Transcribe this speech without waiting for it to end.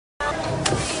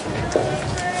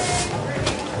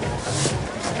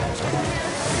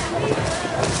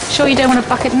sure you don't want a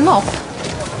bucket and mop?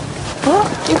 What?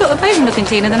 You've got the bedroom looking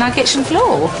cleaner than our kitchen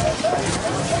floor.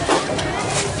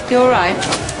 You all right?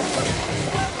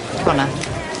 Connor.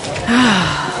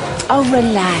 Oh,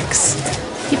 relax.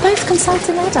 You're both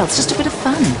consulting adults, just a bit of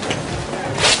fun.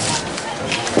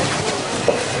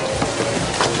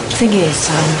 Thing is,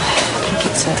 I think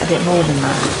it's a bit more than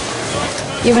that.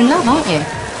 You're in love, aren't you?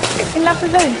 In love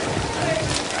with who?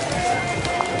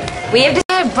 We have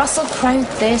Russell Crowe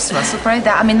this, Russell Crowe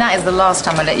that. I mean, that is the last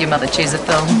time I let your mother choose a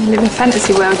film. You live in a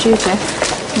fantasy world, do you?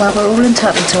 Well, we're all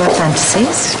entitled to our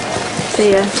fantasies.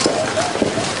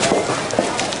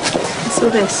 What's all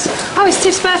this? Oh, it's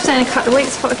Tiff's birthday in a couple of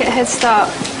weeks. Thought I'd get a head start.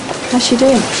 How's she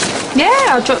doing?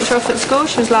 Yeah, I dropped her off at school.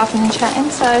 She was laughing and chatting,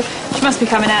 so she must be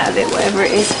coming out of it, whatever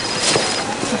it is.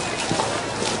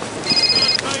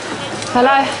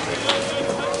 Hello?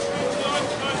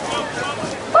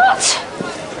 What?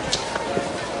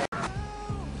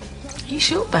 Are you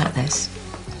sure about this?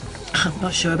 I'm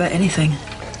not sure about anything.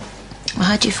 Well,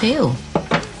 how do you feel?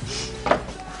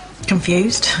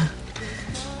 Confused.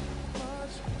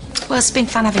 Well, it's been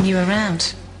fun having you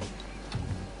around.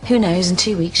 Who knows, in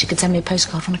 2 weeks you could send me a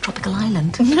postcard from a tropical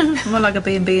island. More like a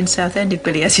B&B in Southend if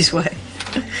Billy has his way.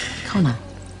 Connor.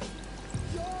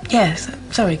 Yes,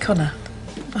 sorry, Connor.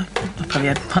 I probably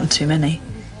had one too many.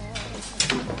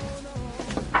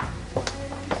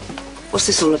 What's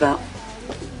this all about?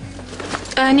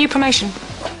 New promotion.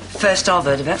 First I've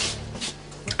heard of it.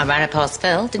 I ran it past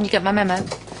Phil. Didn't you get my memo?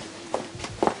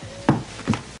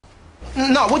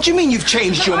 No, what do you mean you've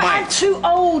changed your mind? I'm too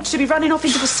old to be running off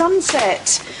into the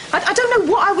sunset. I don't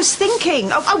know what I was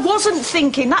thinking. I wasn't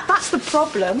thinking. That's the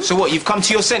problem. So what, you've come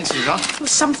to your senses, huh? It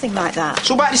was something like that.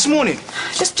 So about this morning?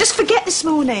 Just forget this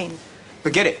morning.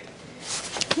 Forget it.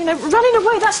 You know, running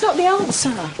away, that's not the answer.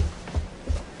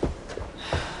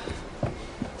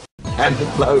 And the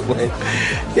bloke went,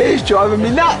 yeah, he's driving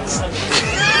me nuts.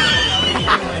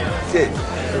 Yeah.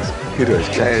 Good one,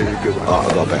 Claire, good one. Oh,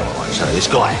 I've got a better one. So this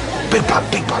guy, big bug.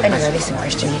 Anyway, listen,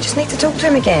 Christian, you just need to talk to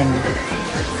him again.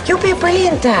 You'll be a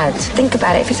brilliant dad. Think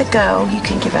about it. If it's a girl, you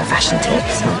can give her fashion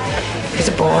tips. And if it's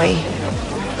a boy,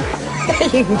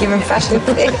 you can give him fashion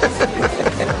tips.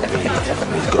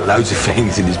 He's got loads of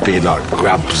things in his beard, like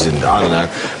grubs and I don't know.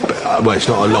 But, well, it's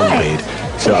not a long beard.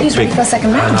 So He's ready for a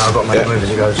second round. I've got to make a move as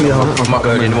he goes. Yeah, I might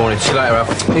go in the morning. See you later, Alf.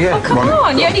 Yeah, Oh, come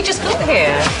on, you only just got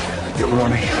here. Good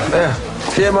morning. Yeah.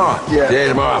 See you tomorrow. Yeah. See you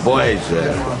tomorrow, boys.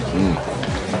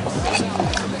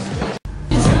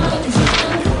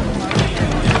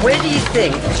 Where do you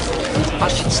think I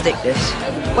should stick this?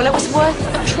 Well, it was worth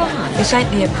a try. This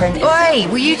ain't The Apprentice. Oi,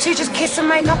 will you two just kiss and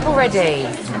make up already?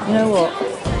 You know what?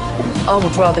 I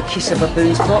would rather kiss a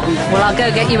baboon's bottom. Well, I'll go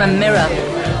get you a mirror.